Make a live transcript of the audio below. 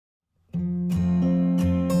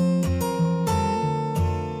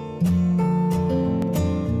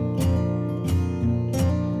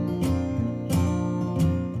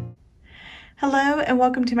Hello and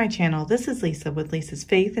welcome to my channel. This is Lisa with Lisa's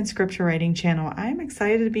Faith and Scripture Writing channel. I'm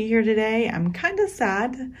excited to be here today. I'm kind of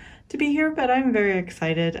sad to be here, but I'm very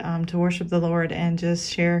excited to worship the Lord and just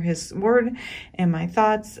share His Word and my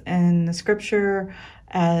thoughts and the Scripture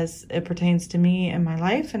as it pertains to me and my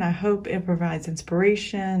life. And I hope it provides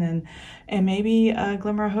inspiration and maybe a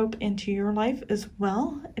glimmer of hope into your life as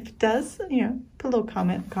well. If it does, put a little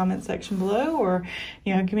comment section below, or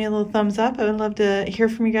give me a little thumbs up. I would love to hear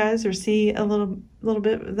from you guys or see a little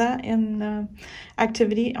bit of that in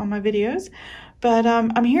activity on my videos. But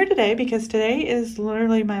I'm here today because today is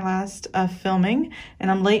literally my last filming,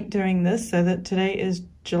 and I'm late doing this, so that today is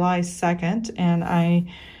July 2nd, and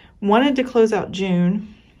I wanted to close out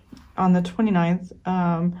June on the 29th,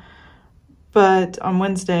 but on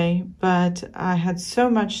Wednesday, but I had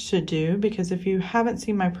so much to do, because if you haven't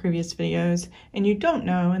seen my previous videos and you don't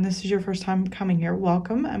know, and this is your first time coming here,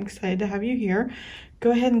 welcome. I'm excited to have you here.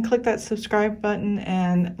 Go ahead and click that subscribe button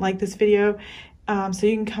and like this video so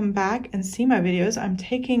you can come back and see my videos. I'm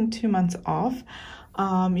taking 2 months off.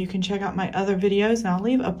 You can check out my other videos, and I'll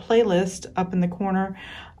leave a playlist up in the corner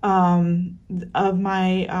of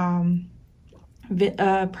my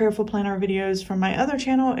Prayerful Planner videos from my other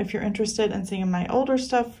channel if you're interested in seeing my older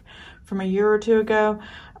stuff from a year or two ago.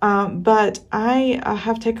 But I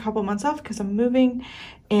have to take a couple months off because I'm moving,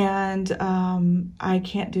 and I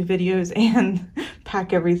can't do videos and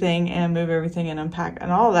pack everything and move everything and unpack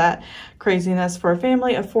and all that craziness for a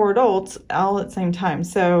family of 4 adults all at the same time.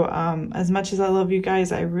 So as much as I love you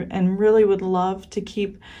guys, and really would love to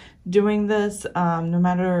keep doing this, no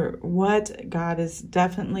matter what, God has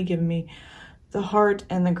definitely given me the heart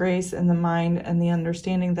and the grace and the mind and the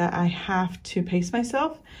understanding that I have to pace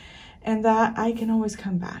myself, and that I can always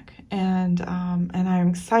come back, and I'm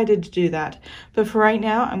excited to do that. But for right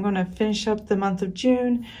now, I'm going to finish up the month of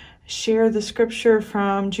June, share the scripture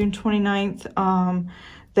from June 29th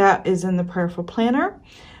that is in the Prayerful Planner.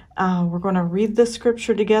 We're going to read the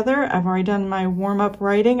scripture together. I've already done my warm-up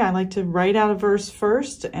writing. I like to write out a verse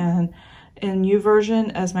first and in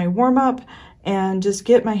YouVersion as my warm-up, and just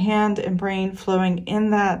get my hand and brain flowing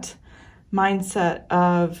in that mindset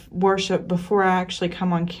of worship before I actually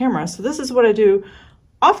come on camera. So this is what I do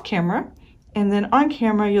off camera, and then on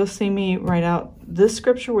camera you'll see me write out this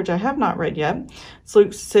scripture, which I have not read yet. It's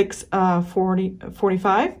Luke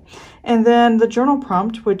 6:45, and then the journal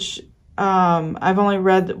prompt, which I've only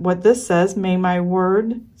read what this says: may my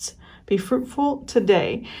words be fruitful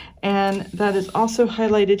today. And that is also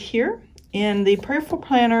highlighted here in the Prayerful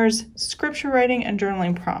Planner's scripture writing and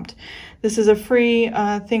journaling prompt. This is a free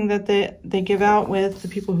thing that they give out with the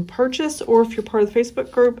people who purchase, or if you're part of the Facebook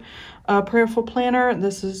group, Prayerful Planner.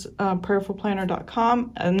 This is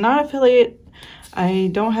prayerfulplanner.com. I'm not affiliate.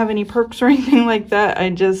 I don't have any perks or anything like that. I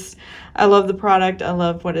love the product. I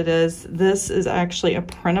love what it is. This is actually a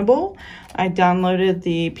printable. I downloaded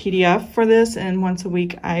the PDF for this, and once a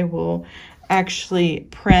week I will actually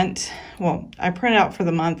print. Well, I print out for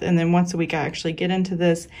the month, and then once a week I actually get into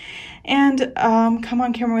this and come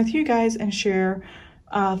on camera with you guys and share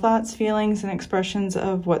thoughts, feelings, and expressions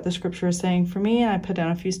of what the scripture is saying for me. And I put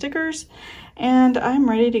down a few stickers, and I'm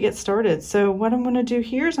ready to get started. So what I'm going to do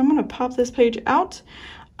here is I'm going to pop this page out.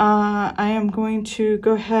 I am going to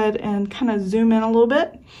go ahead and kind of zoom in a little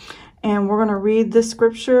bit, and we're going to read this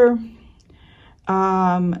scripture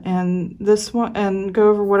and this one, and go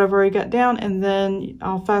over whatever I got down, and then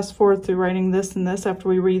I'll fast forward through writing this and this after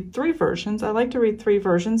we read 3 versions. I like to read 3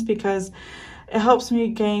 versions because it helps me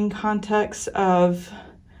gain context of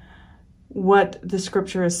what the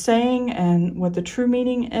scripture is saying and what the true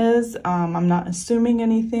meaning is. I'm not assuming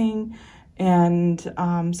anything, and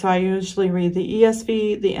so I usually read the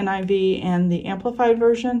ESV, the NIV, and the Amplified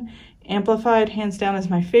version. Amplified, hands down, is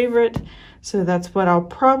my favorite, so that's what I'll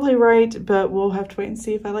probably write, but we'll have to wait and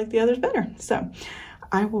see if I like the others better. So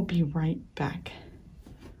I will be right back.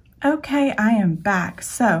 Okay, I am back.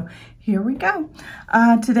 So here we go.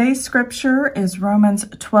 Today's scripture is Romans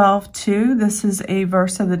 12:2. This is a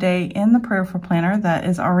verse of the day in the Prayerful Planner that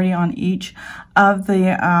is already on each of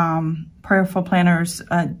the Prayerful Planner's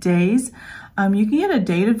days. You can get a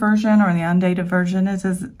dated version or the undated version,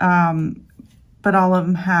 but all of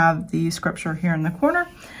them have the scripture here in the corner.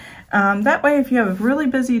 That way, if you have a really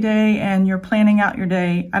busy day and you're planning out your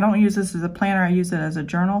day, I don't use this as a planner, I use it as a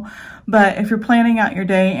journal. But if you're planning out your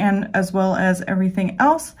day, and as well as everything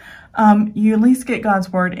else, you at least get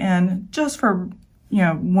God's word in just for,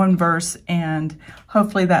 1 verse, and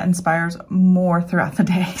hopefully that inspires more throughout the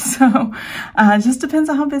day. So it just depends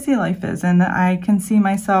on how busy life is. And I can see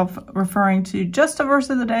myself referring to just a verse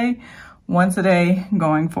of the day once a day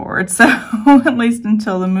going forward. So at least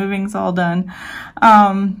until the moving's all done.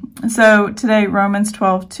 So today, Romans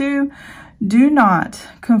 12:2, do not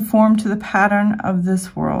conform to the pattern of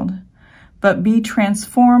this world, but be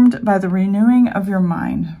transformed by the renewing of your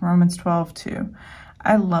mind. Romans 12:2.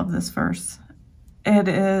 I love this verse. It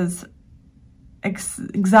is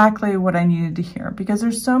exactly what I needed to hear, because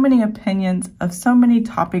there's so many opinions of so many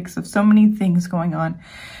topics, of so many things going on,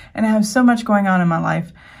 and I have so much going on in my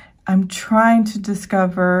life. I'm trying to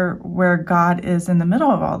discover where God is in the middle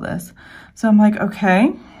of all this. So I'm like,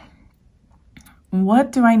 okay,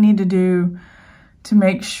 what do I need to do to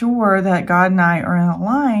make sure that God and I are in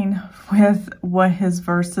line with what his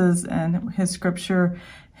verses and his scripture,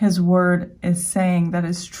 his word is saying that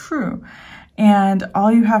is true? And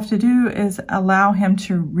all you have to do is allow him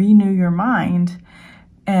to renew your mind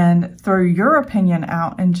and throw your opinion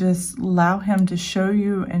out and just allow him to show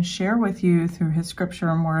you and share with you through his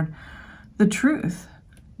scripture and word the truth.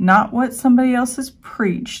 Not what somebody else has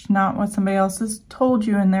preached, not what somebody else has told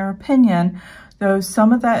you in their opinion, though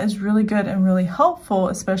some of that is really good and really helpful,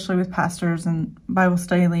 especially with pastors and Bible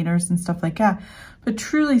study leaders and stuff like that. But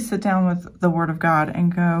truly sit down with the word of God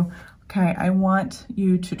and go, okay, I want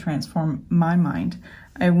you to transform my mind.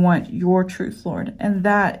 I want your truth, Lord. And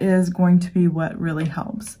that is going to be what really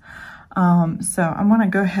helps. So I'm going to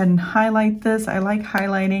go ahead and highlight this. I like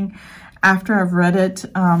highlighting after I've read it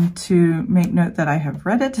to make note that I have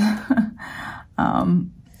read it.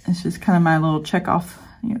 It's just kind of my little check off,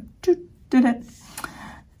 did it.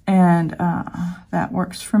 And that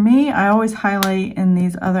works for me. I always highlight in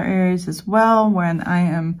these other areas as well when I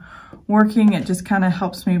am working. It just kind of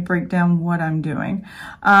helps me break down what I'm doing.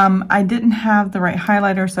 I didn't have the right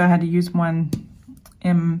highlighter, so I had to use one.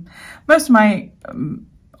 Most of my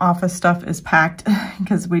office stuff is packed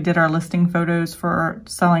because we did our listing photos for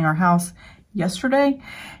selling our house yesterday.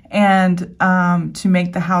 And to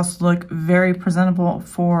make the house look very presentable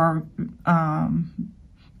for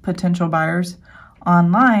potential buyers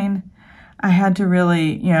online, I had to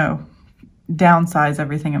really, downsize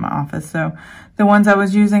everything in my office. So the ones I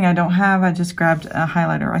was using, I don't have. I just grabbed a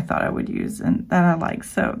highlighter I thought I would use and that I like.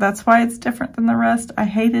 So that's why it's different than the rest. I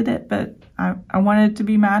hated it, but I wanted it to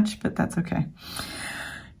be matched, but that's okay.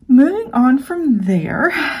 Moving on from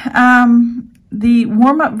there, the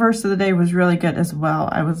warm-up verse of the day was really good as well.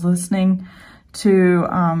 I was listening to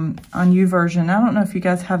on YouVersion. I don't know if you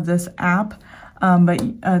guys have this app, but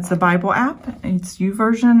it's a Bible app. It's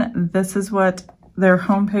YouVersion. This is what their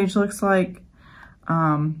homepage looks like.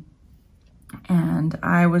 And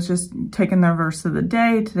I was just taking their verse of the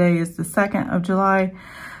day. Today is the 2nd of July,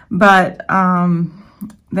 but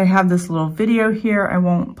they have this little video here. I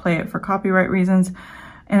won't play it for copyright reasons.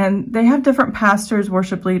 And they have different pastors,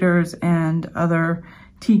 worship leaders, and other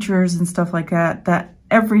teachers and stuff like that, that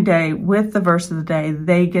every day with the verse of the day,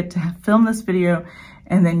 they get to film this video,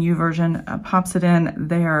 and then YouVersion pops it in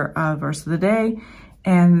their verse of the day,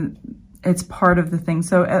 and it's part of the thing.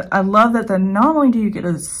 So I love that not only do you get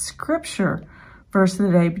a scripture verse of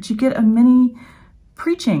the day, but you get a mini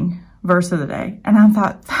preaching verse of the day. And I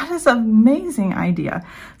thought, that is an amazing idea.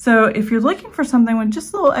 So if you're looking for something with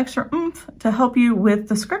just a little extra oomph to help you with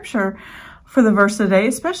the scripture for the verse of the day,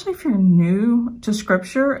 especially if you're new to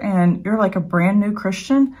scripture and you're like a brand new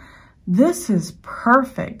Christian, this is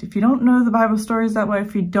perfect. If you don't know the Bible stories that way,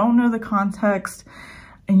 if you don't know the context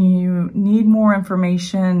and you need more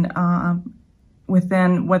information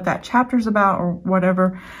within what that chapter's about or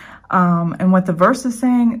whatever, and what the verse is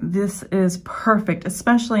saying, this is perfect,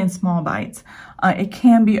 especially in small bites. It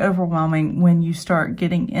can be overwhelming when you start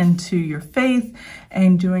getting into your faith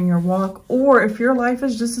and doing your walk, or if your life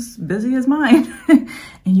is just as busy as mine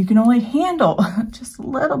and you can only handle just a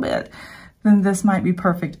little bit, then this might be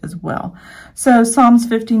perfect as well. So Psalms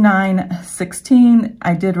 59:16,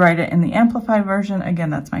 I did write it in the Amplified version. Again,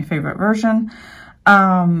 that's my favorite version.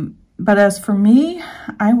 But as for me,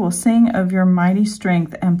 I will sing of your mighty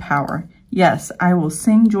strength and power. Yes, I will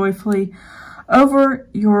sing joyfully over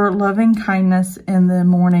your loving kindness in the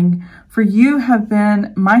morning, for you have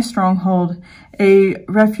been my stronghold, a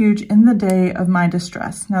refuge in the day of my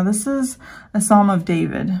distress. Now, this is a Psalm of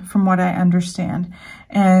David, from what I understand.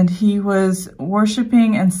 And he was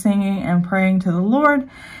worshiping and singing and praying to the Lord,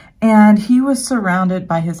 and he was surrounded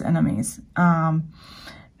by his enemies.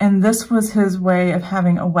 And this was his way of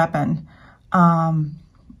having a weapon, not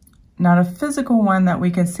a physical one that we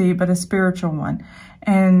can see, but a spiritual one.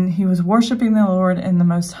 And he was worshiping the Lord in the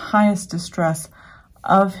most highest distress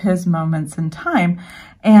of his moments in time.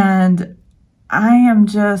 And I am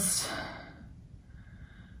just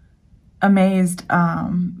amazed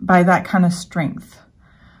by that kind of strength.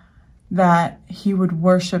 that he would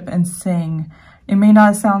worship and sing. It may not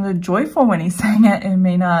have sounded joyful when he sang it. It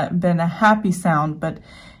may not have been a happy sound, but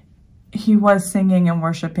he was singing and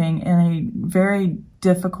worshiping in a very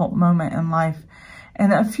difficult moment in life.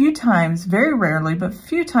 And a few times, very rarely, but a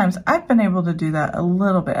few times, I've been able to do that a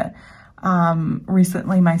little bit.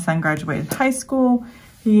 Recently, my son graduated high school.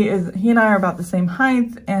 He and I are about the same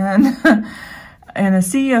height, and in a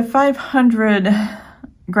sea of 500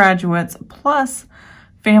 graduates, plus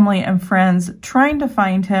family and friends, trying to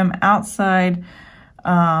find him outside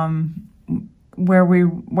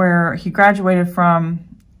where he graduated from.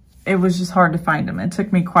 It was just hard to find him. It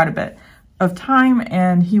took me quite a bit of time,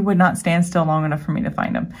 and he would not stand still long enough for me to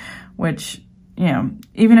find him, which, you know,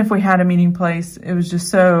 even if we had a meeting place, it was just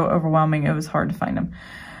so overwhelming. It was hard to find him.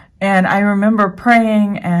 And I remember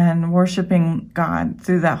praying and worshiping God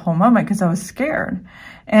through that whole moment because I was scared.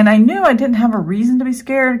 And I knew I didn't have a reason to be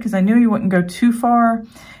scared because I knew he wouldn't go too far.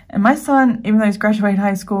 And my son, even though he's graduated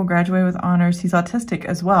high school, graduated with honors, he's autistic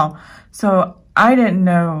as well. So I didn't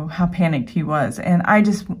know how panicked he was, and I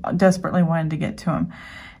just desperately wanted to get to him.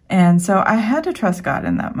 And so I had to trust God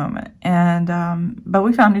in that moment. And, but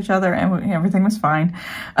we found each other, and everything was fine.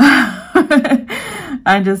 it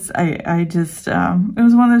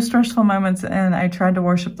was one of those stressful moments, and I tried to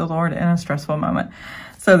worship the Lord in a stressful moment.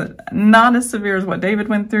 So not as severe as what David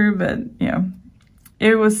went through, but, you know,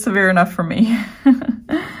 it was severe enough for me.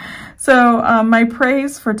 So my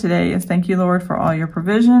praise for today is thank you, Lord, for all your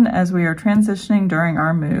provision as we are transitioning during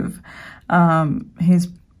our move. His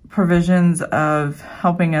provisions of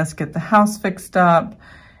helping us get the house fixed up,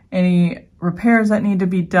 any repairs that need to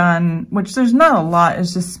be done, which there's not a lot,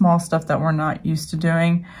 it's just small stuff that we're not used to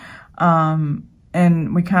doing.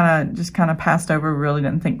 And we kind of passed over, really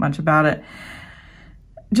didn't think much about it.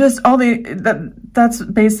 Just that's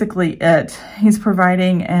basically it. He's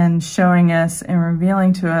providing and showing us and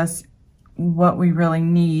revealing to us what we really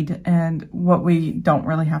need and what we don't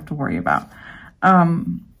really have to worry about.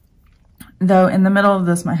 Though in the middle of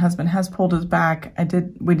this, my husband has pulled his back.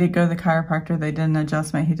 We did go to the chiropractor. They did an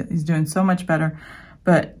adjustment. He's doing so much better.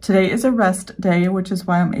 But today is a rest day, which is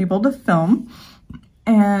why I'm able to film.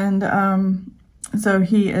 And so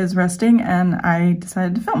he is resting, and I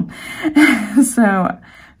decided to film. So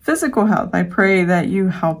physical health, I pray that you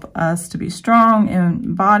help us to be strong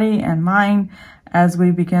in body and mind as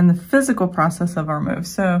we begin the physical process of our move.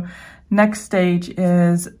 So next stage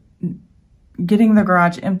is getting the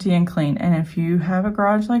garage empty and clean. And if you have a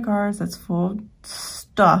garage like ours that's full of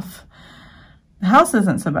stuff, the house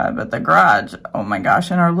isn't so bad, but the garage, oh my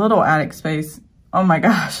gosh, and our little attic space, oh my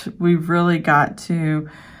gosh, we've really got to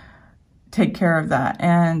take care of that.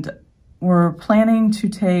 And we're planning to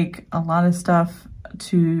take a lot of stuff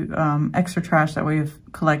to extra trash that we've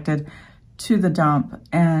collected to the dump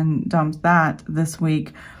and dump that this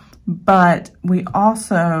week. But we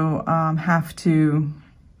also but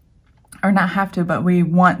we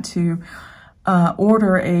want to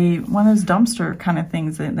order one of those dumpster kind of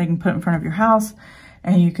things that they can put in front of your house,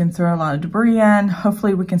 and you can throw a lot of debris in.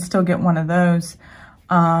 Hopefully we can still get one of those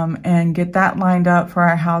and get that lined up for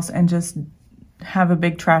our house and just have a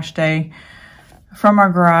big trash day from our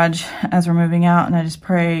garage as we're moving out. And I just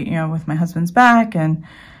pray, you know, with my husband's back and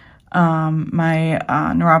my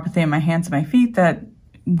neuropathy in my hands and my feet, that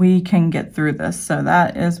we can get through this. So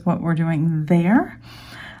that is what we're doing there.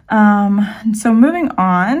 So moving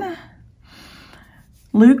on,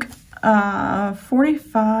 Luke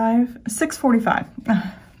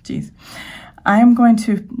 6:45. Geez. I am going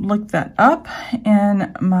to look that up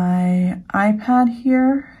in my iPad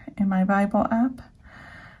here in my Bible app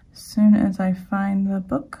as soon as I find the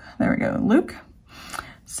book. There we go. Luke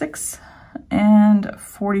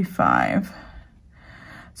 6:45.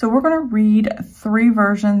 So we're going to read 3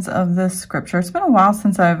 versions of this scripture. It's been a while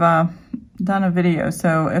since I've done a video,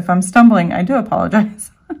 so if I'm stumbling, I do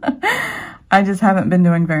apologize. I just haven't been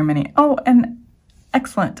doing very many. Oh, and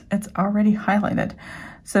excellent. It's already highlighted.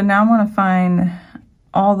 So now I want to find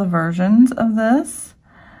all the versions of this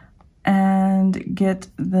and get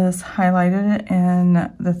this highlighted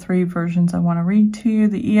in the 3 versions I want to read to you,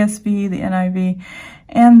 the ESV, the NIV,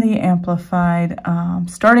 and the Amplified.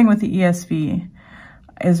 Starting with the ESV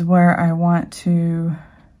is where I want to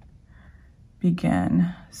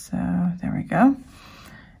begin. So there we go.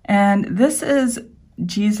 And this is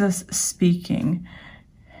Jesus speaking.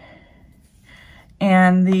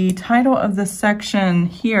 And the title of this section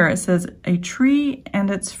here, it says, A Tree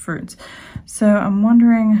and Its Fruits. So I'm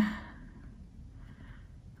wondering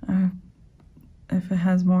if it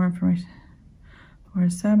has more information. Or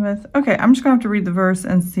Sabbath. Okay, I'm just going to have to read the verse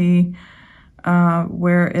and see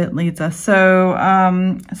where it leads us. So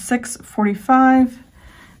 6:45,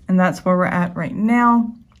 and that's where we're at right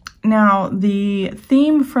now. Now, the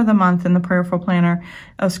theme for the month in the Prayerful Planner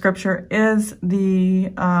of Scripture is the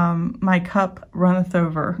my cup runneth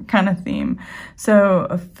over kind of theme.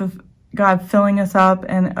 So God filling us up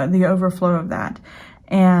and the overflow of that,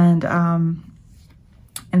 and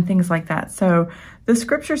things like that. So the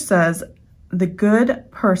Scripture says, the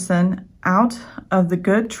good person out of the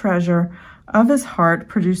good treasure of his heart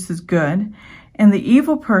produces good, and the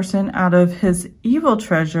evil person out of his evil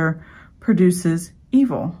treasure produces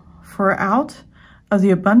evil. For out of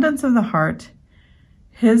the abundance of the heart,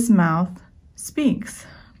 his mouth speaks.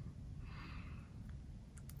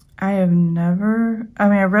 I've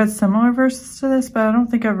read similar verses to this, but I don't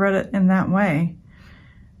think I've read it in that way.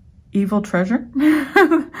 Evil treasure?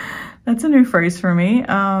 That's a new phrase for me.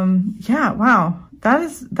 Yeah, wow. That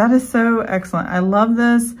is so excellent. I love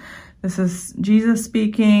this. This is Jesus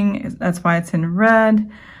speaking. That's why it's in red.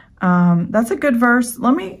 That's a good verse.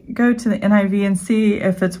 Let me go to the NIV and see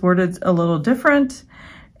if it's worded a little different,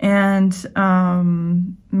 and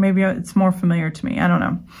maybe it's more familiar to me. I don't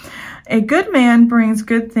know. A good man brings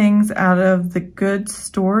good things out of the good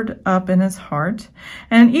stored up in his heart,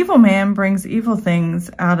 and an evil man brings evil things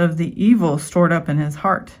out of the evil stored up in his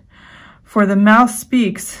heart. For the mouth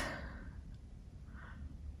speaks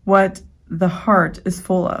what the heart is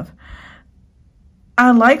full of.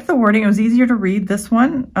 I like the wording. It was easier to read this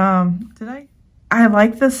one. I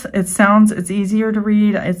like this. It's easier to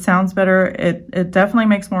read. It sounds better. It definitely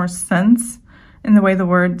makes more sense in the way the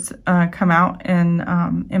words come out in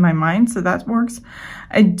my mind. So that works.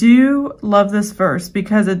 I do love this verse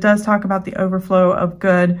because it does talk about the overflow of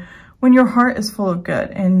good when your heart is full of good.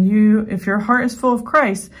 And if your heart is full of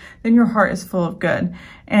Christ, then your heart is full of good.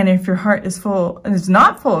 And if your heart is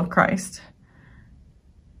not full of Christ,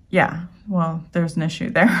 yeah, well, there's an issue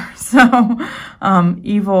there. So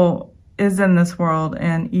evil is in this world,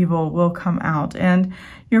 and evil will come out, and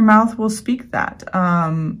your mouth will speak that.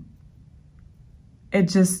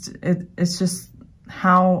 It's just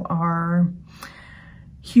how our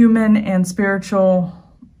human and spiritual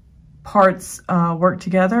parts work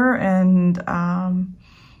together, and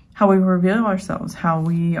how we reveal ourselves, how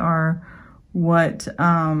we are,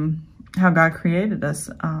 how God created us,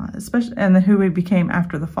 especially, and who we became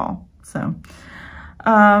after the fall. So,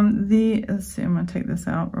 let's see, I'm going to take this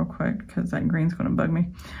out real quick because that green's going to bug me.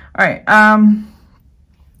 All right.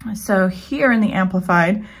 So here in the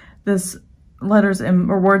Amplified, this letters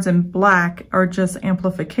or words in black are just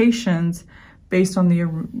amplifications based on the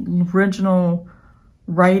original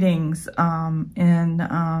writings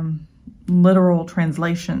in literal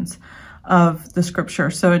translations of the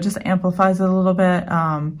Scripture. So it just amplifies it a little bit.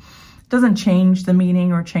 Doesn't change the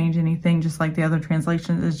meaning or change anything, just like the other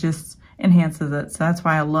translations. It just enhances it. So that's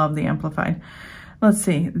why I love the Amplified. Let's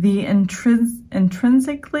see. The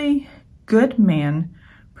intrinsically good man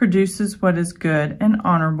produces what is good and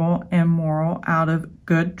honorable and moral out of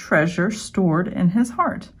good treasure stored in his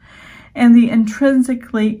heart. And the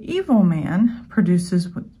intrinsically evil man produces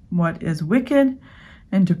what is wicked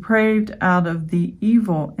and depraved out of the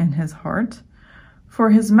evil in his heart.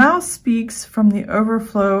 For his mouth speaks from the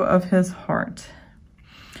overflow of his heart.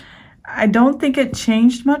 I don't think it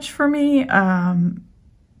changed much for me. I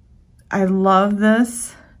love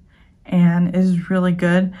this, and is really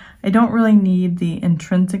good. I don't really need the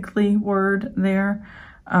intrinsically word there,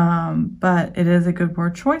 but it is a good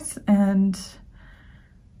word choice. And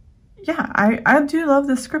yeah, I do love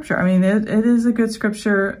this scripture. I mean, it is a good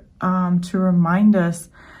scripture to remind us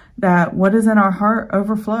that what is in our heart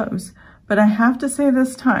overflows. But I have to say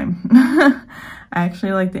this time, I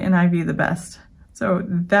actually like the NIV the best. So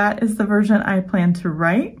that is the version I plan to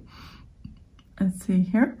write. Let's see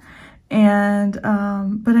here. And,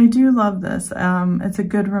 but I do love this. It's a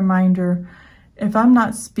good reminder. If I'm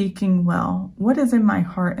not speaking well, what is in my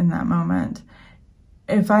heart in that moment?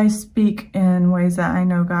 If I speak in ways that I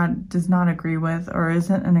know God does not agree with or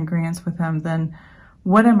isn't in agreement with him, then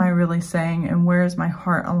what am I really saying, and where is my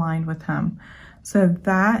heart aligned with him? So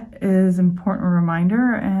that is an important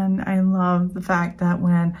reminder, and I love the fact that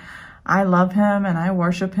when I love him and I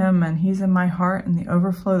worship him and he's in my heart, and the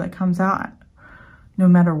overflow that comes out, no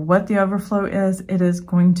matter what the overflow is, it is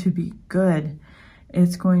going to be good.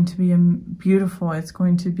 It's going to be beautiful. It's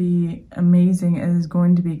going to be amazing. It is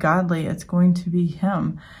going to be godly. It's going to be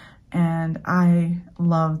him. And I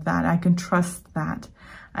love that. I can trust that.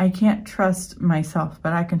 I can't trust myself,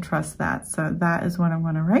 but I can trust that. So that is what I'm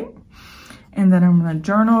going to write. And then I'm going to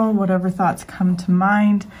journal whatever thoughts come to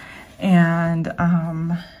mind. And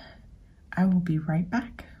I will be right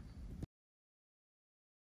back.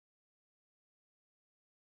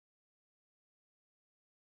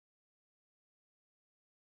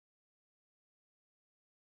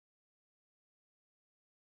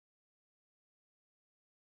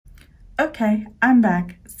 Okay, I'm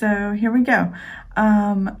back. So here we go.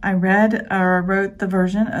 I wrote the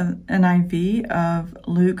version of NIV of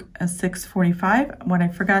Luke 6:45. What I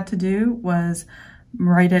forgot to do was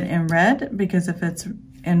write it in red, because if it's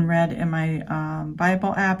in red in my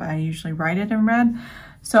Bible app, I usually write it in red.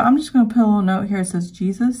 So I'm just going to put a little note here. It says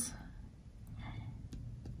Jesus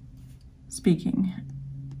speaking,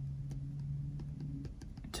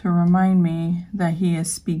 to remind me that he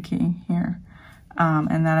is speaking here,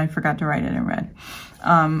 and that I forgot to write it in red.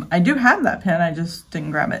 I do have that pen, I just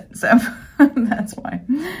didn't grab it, so that's why.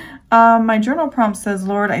 My journal prompt says,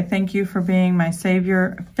 Lord, I thank you for being my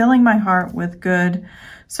Savior, filling my heart with good,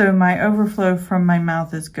 so my overflow from my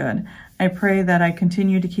mouth is good. I pray that I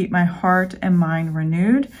continue to keep my heart and mind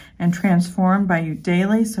renewed and transformed by you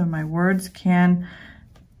daily, so my words can,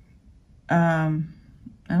 I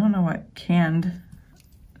don't know what canned,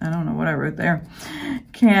 I don't know what I wrote there,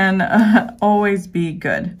 can always be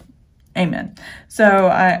good. Amen. So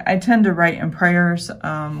I tend to write in prayers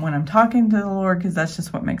when I'm talking to the Lord, because that's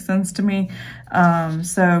just what makes sense to me.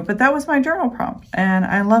 But that was my journal prompt, and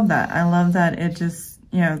I love that. I love that it just,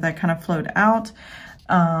 that kind of flowed out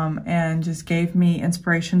and just gave me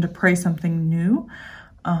inspiration to pray something new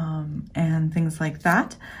and things like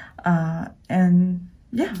that. And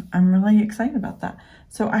yeah, I'm really excited about that.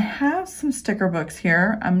 So I have some sticker books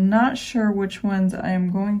here. I'm not sure which ones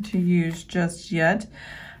I'm going to use just yet,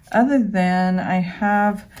 other than I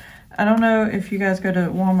don't know if you guys go to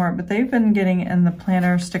Walmart, but they've been getting in the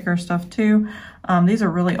planner sticker stuff too. These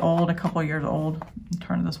are really old, a couple years old.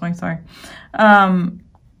 Turn it this way, sorry.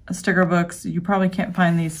 Sticker books, you probably can't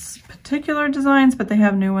find these particular designs, but they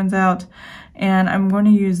have new ones out. And I'm going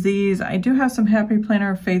to use these. I do have some Happy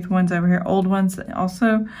Planner of Faith ones over here, old ones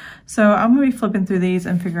also. So I'm going to be flipping through these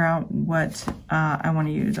and figure out what I want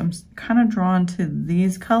to use. I'm kind of drawn to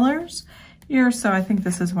these colors here, so I think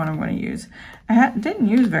this is what I'm going to use. I didn't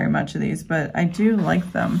use very much of these, but I do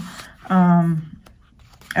like them.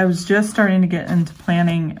 I was just starting to get into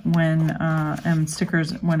planning and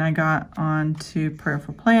stickers when I got on to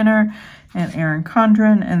Prayerful Planner and Erin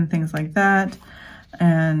Condren and things like that.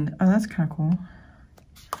 And, oh, that's kind of cool.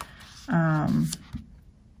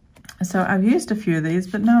 So I've used a few of these,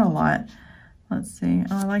 but not a lot. Let's see.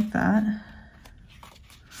 Oh, I like that.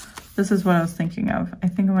 This is what I was thinking of. I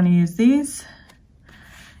think I'm going to use these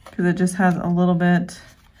because it just has a little bit,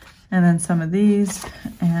 and then some of these,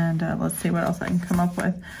 and let's see what else I can come up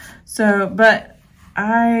with. So, but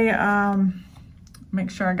I make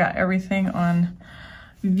sure I got everything on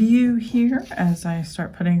view here as I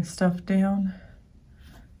start putting stuff down.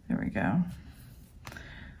 There we go.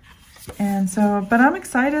 And so, but I'm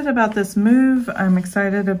excited about this move. I'm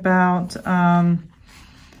excited about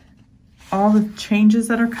all the changes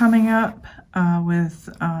that are coming up with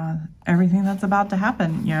everything that's about to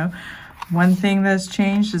happen. One thing that's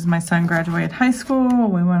changed is my son graduated high school.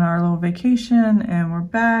 We went on our little vacation and we're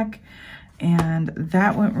back, and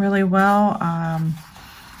that went really well.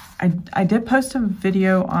 I did post a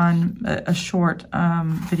video on a short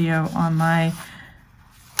video on my,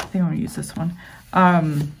 I think I'm gonna use this one.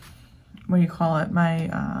 What do you call it?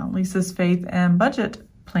 My Lisa's Faith and Budget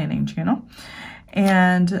Planning channel.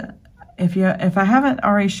 And if I haven't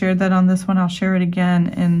already shared that on this one, I'll share it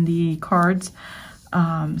again in the cards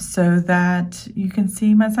so that you can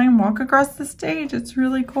see my son walk across the stage. It's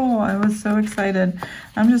really cool. I was so excited.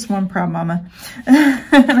 I'm just one proud mama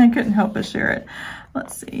and I couldn't help but share it.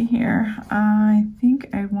 Let's see here. I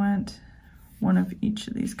think I want one of each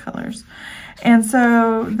of these colors. And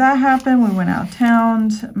so that happened. We went out of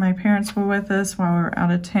town. My parents were with us while we were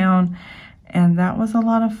out of town, and that was a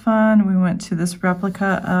lot of fun. We went to this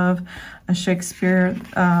replica of a Shakespeare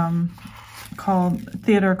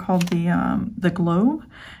theater called the Globe.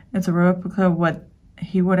 It's a replica of what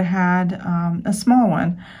he would have had, a small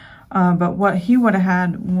one, but what he would have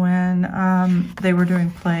had when they were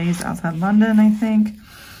doing plays outside London, I think.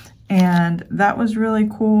 And that was really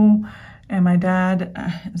cool. And my dad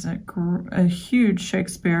is a huge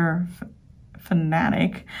Shakespeare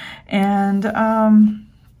fanatic. And,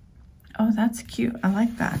 oh, that's cute. I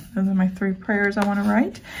like that. Those are my 3 prayers I want to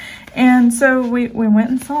write. And so we went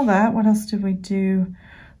and saw that. What else did we do?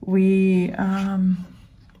 We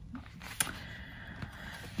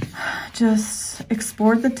just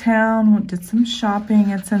explored the town, did some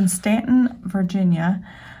shopping. It's in Stanton, Virginia.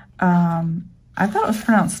 I thought it was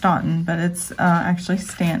pronounced Staunton, but it's actually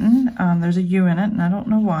Stanton. There's a U in it, and I don't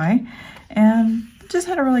know why. And just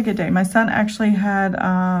had a really good day. My son actually had,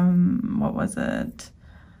 what was it?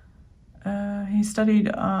 He studied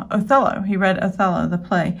Othello. He read Othello, the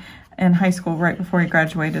play, in high school right before he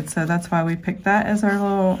graduated. So that's why we picked that as our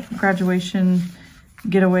little graduation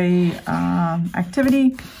getaway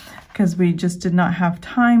activity because we just did not have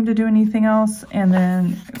time to do anything else. And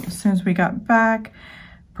then as soon as we got back,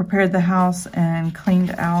 prepared the house and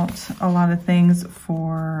cleaned out a lot of things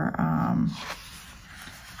for, oh,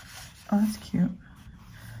 that's cute,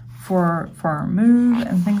 for our move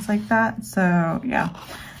and things like that. So yeah,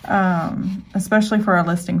 especially for our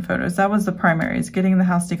listing photos, that was the primary, is getting the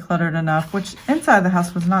house decluttered enough, which inside the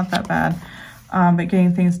house was not that bad, but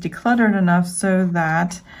getting things decluttered enough so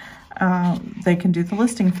that they can do the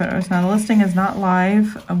listing photos. Now the listing is not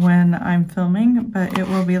live when I'm filming, but it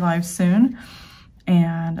will be live soon,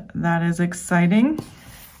 and that is exciting.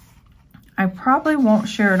 I probably won't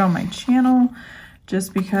share it on my channel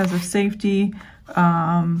just because of safety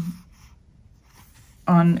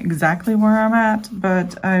on exactly where I'm at,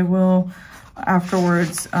 but I will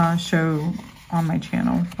afterwards show on my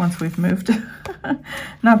channel once we've moved.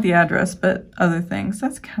 Not the address, but other things.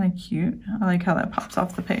 That's kind of cute. I like how that pops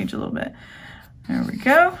off the page a little bit. There we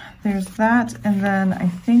go. There's that. And then I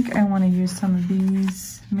think I want to use some of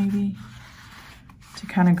these maybe to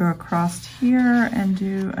kind of go across here and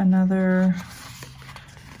do another.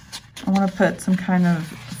 I want to put some kind of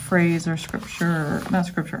phrase or scripture, not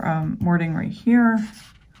scripture, wording right here,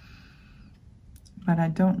 but I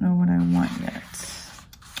don't know what I want yet.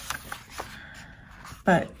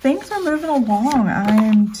 But things are moving along.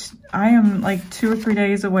 I am like 2 or 3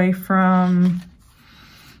 days away from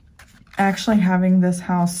actually having this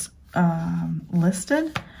house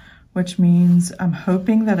listed, which means I'm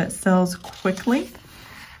hoping that it sells quickly.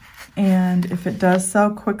 And if it does sell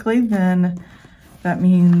quickly, then that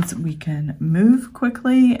means we can move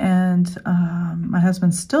quickly. And my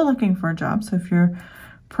husband's still looking for a job. So if you're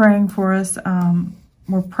praying for us,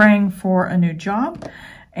 we're praying for a new job,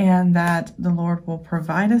 and that the Lord will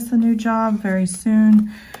provide us a new job very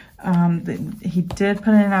soon. He did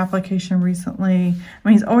put in an application recently. I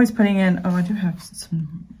mean, he's always putting in, oh, I do have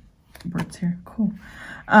some words here, cool.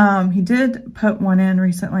 He did put one in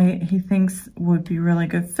recently he thinks would be really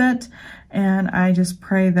good fit, and I just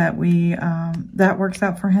pray that that works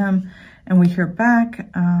out for him and we hear back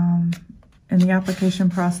in the application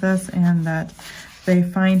process, and that they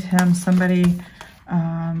find him somebody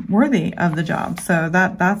worthy of the job. So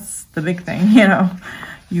that's the big thing, you know.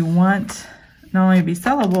 You want not only to be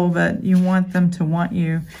sellable, but you want them to want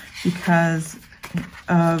you because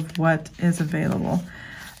of what is available.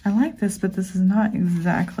 I like this, but this is not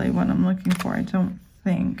exactly what I'm looking for, I don't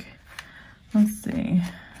think. Let's see.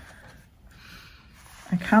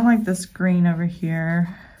 I kind of like this green over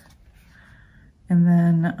here. And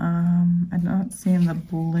then I'm not seeing the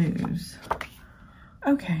blues.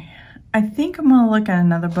 Okay. I think I'm going to look at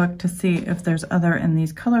another book to see if there's other in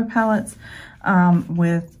these color palettes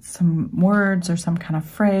with some words or some kind of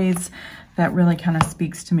phrase that really kind of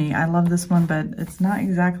speaks to me. I love this one, but it's not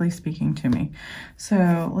exactly speaking to me.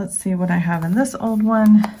 So let's see what I have in this old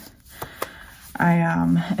one.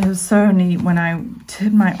 It was so neat when I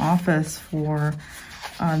did my office for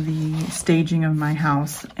the staging of my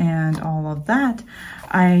house and all of that.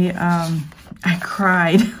 I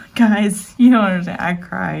cried, guys. You don't understand. I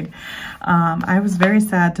cried. I was very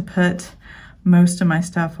sad to put most of my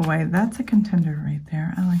stuff away. That's a contender right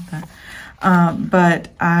there. I like that. But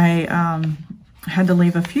I had to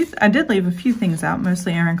leave a few. I did leave a few things out,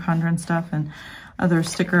 mostly Erin Condren stuff and other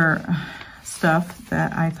sticker stuff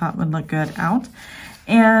that I thought would look good out.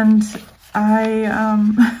 And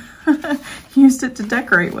I used it to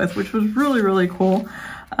decorate with, which was really, really cool.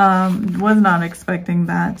 Was not expecting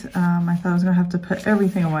that. I thought I was gonna have to put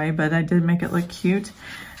everything away, but I did make it look cute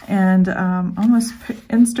and almost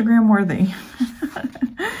Instagram worthy.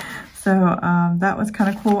 So that was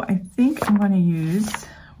kind of cool. I think I'm going to use,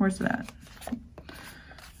 where's that?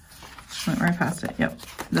 Went right past it. Yep,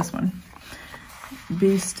 this one.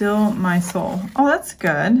 Be still my soul. Oh, that's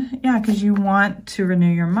good. Yeah, because you want to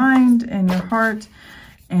renew your mind and your heart,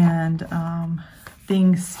 and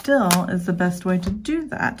being still is the best way to do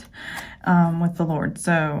that with the Lord.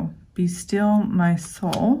 So be still my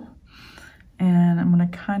soul. And I'm going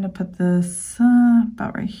to kind of put this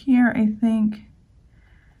about right here, I think.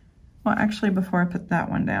 Well, actually, before I put that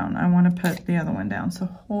one down, I want to put the other one down. So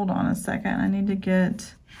hold on a second. I need to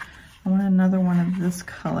get, I want another one of this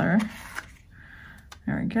color.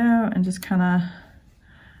 There we go. And just kind of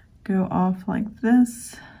go off like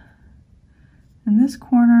this. In this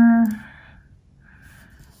corner,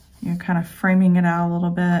 you're kind of framing it out a little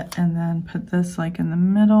bit, and then put this like in the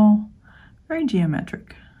middle. Very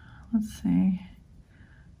geometric. Let's see.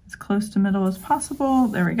 As close to middle as possible.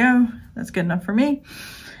 There we go. That's good enough for me.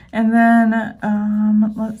 And then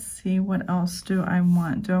let's see, what else do I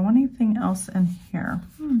want? Do I want anything else in here?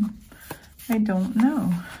 I don't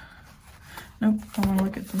know. Nope, I want to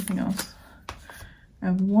look at something else. I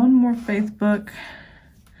have one more faith book,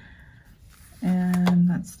 and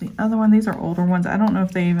that's the other one. These are older ones. I don't know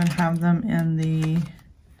if they even have them in the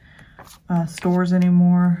stores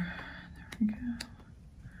anymore. There we go.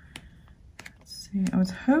 Let's see. I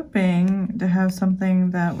was hoping to have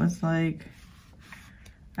something that was like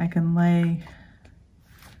I can lay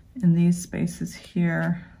in these spaces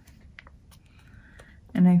here.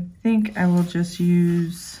 And I think I will just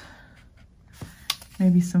use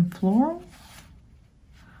maybe some floral.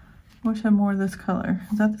 I wish I had more of this color.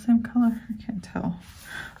 Is that the same color? I can't tell.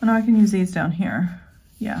 Oh no, I can use these down here.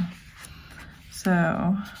 Yeah. So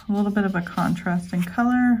a little bit of a contrast in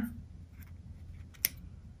color.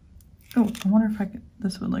 Oh, I wonder if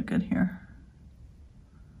this would look good here.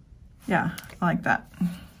 Yeah, I like that.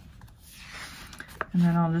 And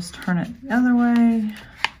then I'll just turn it the other way.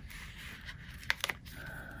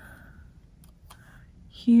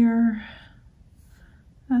 Here.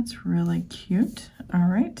 That's really cute. All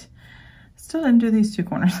right. Still didn't do these two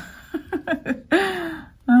corners.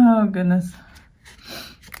 Oh, goodness.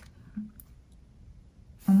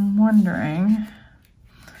 I'm wondering,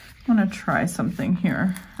 I want to try something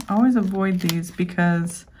here. I always avoid these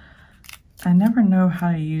because I never know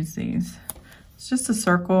how to use these. It's just a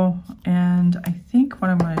circle, and I think what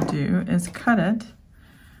I'm going to do is cut it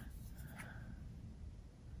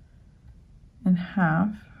in half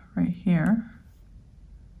right here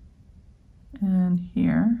and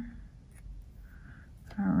here.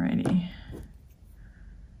 Alrighty.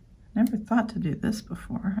 Never thought to do this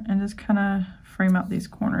before, and just kind of frame out these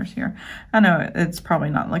corners here. I know it's probably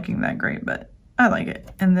not looking that great, but I like it.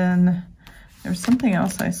 And then there's something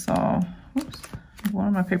else I saw. Oops, one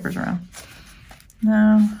of my papers around.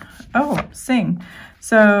 No. Oh, sing.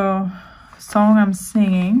 So, song I'm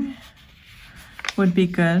singing would be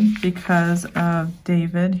good because of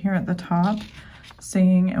David here at the top,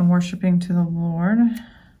 singing and worshiping to the Lord.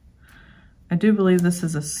 I do believe this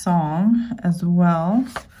is a song as well.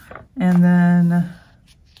 And then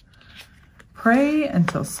pray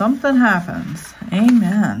until something happens.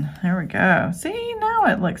 Amen. There we go. See, now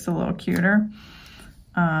it looks a little cuter.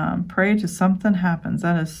 Pray till something happens.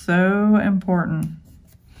 That is so important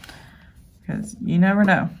because you never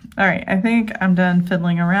know. All right, I think I'm done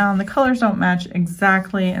fiddling around. The colors don't match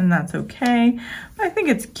exactly, and that's okay. But I think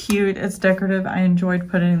it's cute. It's decorative. I enjoyed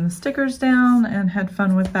putting the stickers down and had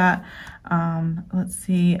fun with that. Let's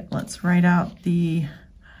see. Let's write out the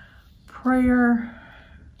prayer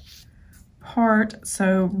part.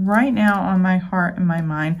 So right now on my heart and my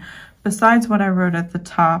mind, besides what I wrote at the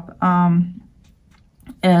top,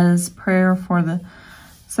 is prayer for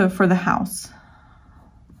the house.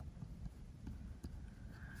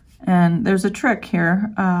 And there's a trick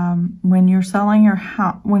here. When you're selling your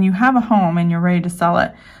house, when you have a home and you're ready to sell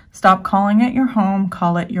it, stop calling it your home,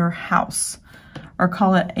 call it your house, or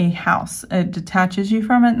call it a house. It detaches you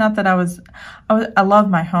from it. Not that I love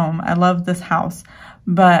my home. I love this house,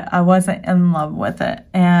 but I wasn't in love with it.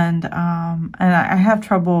 And I have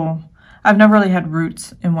trouble. I've never really had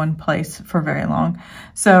roots in one place for very long.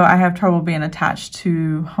 So I have trouble being attached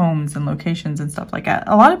to homes and locations and stuff like that.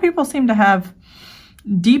 A lot of people seem to have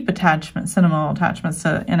deep attachments, sentimental attachments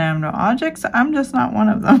to inanimate objects. I'm just not one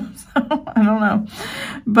of them. So I don't know.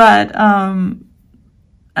 But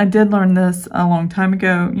I did learn this a long time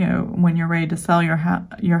ago. You know, when you're ready to sell your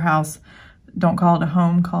house, don't call it a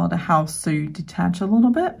home, call it a house, so you detach a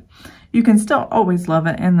little bit. You can still always love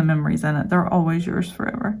it and the memories in it. They're always yours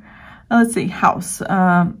forever. Let's see, house.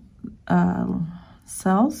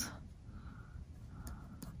 Sells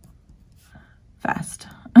fast.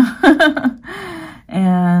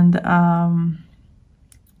 And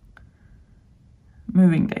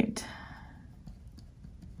moving date.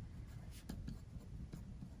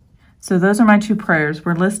 So those are my two prayers.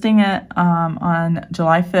 We're listing it on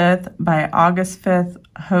July 5th. By August 5th,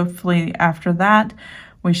 hopefully after that,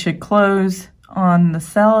 we should close on the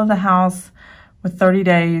sale of the house with 30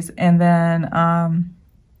 days. And then,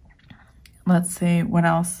 let's see, what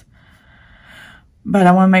else? But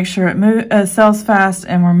I want to make sure it sells fast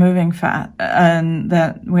and we're moving fast, and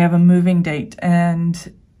that we have a moving date.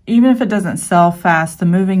 And even if it doesn't sell fast, the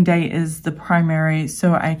moving date is the primary,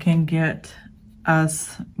 so I can get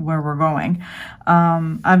us where we're going.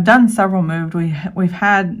 I've done several moves. We've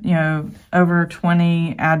had, you know, over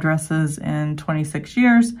 20 addresses in 26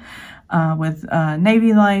 years with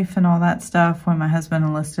Navy life and all that stuff when my husband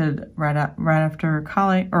enlisted right after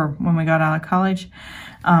college, or when we got out of college.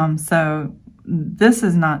 So this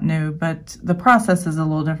is not new, but the process is a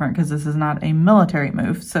little different because this is not a military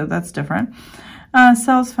move, so that's different.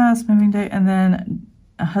 Sells fast, moving date, and then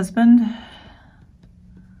a husband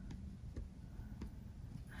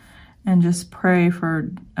and just pray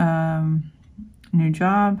for new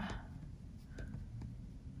job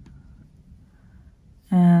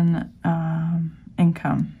and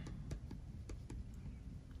income.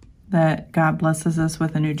 That God blesses us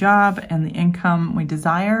with a new job and the income we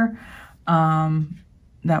desire,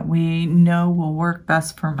 that we know will work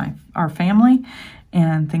best for our family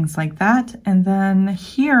and things like that. And then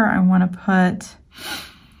here I want to put,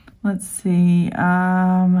 let's see,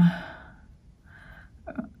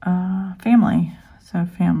 family. So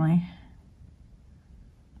family.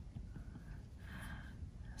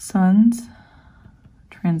 Sons,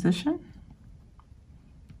 transition.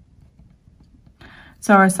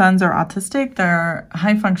 So our sons are autistic. They're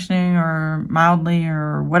high functioning or mildly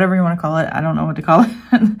or whatever you want to call it. I don't know what to call it.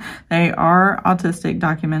 They are autistic,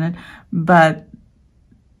 documented, but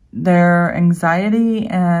their anxiety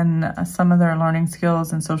and some of their learning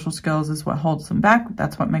skills and social skills is what holds them back.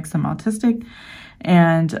 That's what makes them autistic.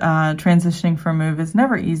 And transitioning for a move is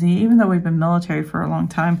never easy, even though we've been military for a long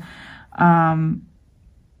time.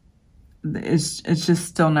 It's just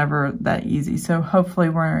still never that easy. So hopefully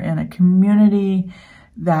we're in a community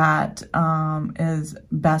that is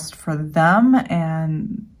best for them,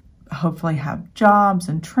 and hopefully have jobs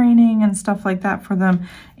and training and stuff like that for them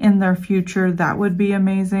in their future. That would be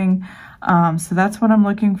amazing. So that's what I'm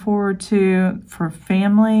looking forward to for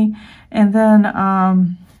family. And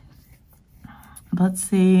then let's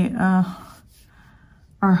see,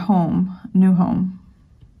 our home, new home.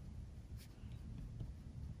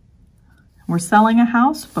 We're selling a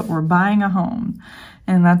house, but we're buying a home.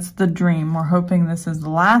 And that's the dream. We're hoping this is the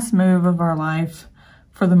last move of our life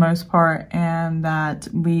for the most part, and that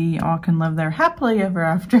we all can live there happily ever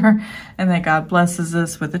after, and that God blesses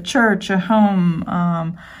us with a church, a home,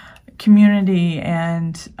 community,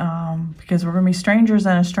 and because we're going to be strangers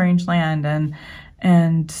in a strange land,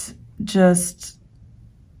 and just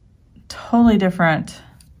totally different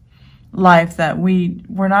life that we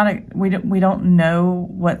don't know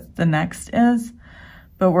what the next is,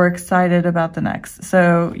 but we're excited about the next.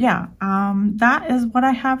 So yeah, that is what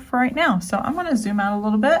I have for right now. So I'm going to zoom out a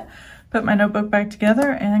little bit, put my notebook back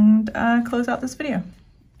together, and close out this video.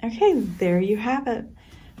 Okay, there you have it.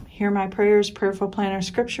 Here are my prayers, Prayerful Planner,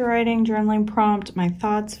 scripture writing, journaling prompt, my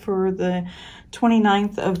thoughts for the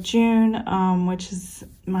 29th of June, which is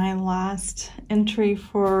my last entry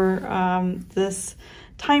for this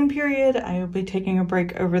time period. I will be taking a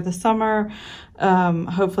break over the summer.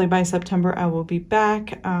 Hopefully by September I will be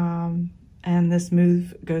back, and this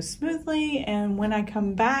move goes smoothly. And when I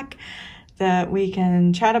come back, that we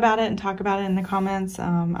can chat about it and talk about it in the comments.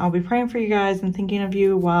 I'll be praying for you guys and thinking of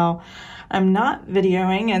you while I'm not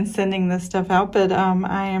videoing and sending this stuff out, but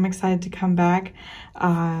I am excited to come back. But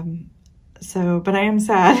I am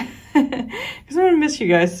sad because I'm going to miss you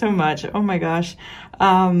guys so much. Oh my gosh.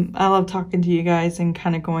 I love talking to you guys and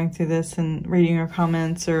kind of going through this and reading your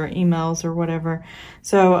comments or emails or whatever.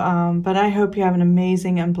 So, but I hope you have an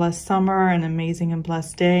amazing and blessed summer, an amazing and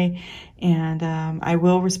blessed day. And I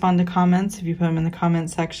will respond to comments if you put them in the comment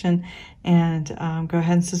section. And go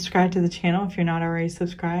ahead and subscribe to the channel if you're not already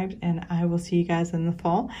subscribed. And I will see you guys in the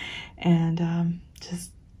fall. And just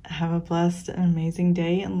have a blessed and amazing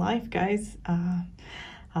day in life, guys.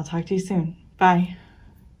 I'll talk to you soon. Bye.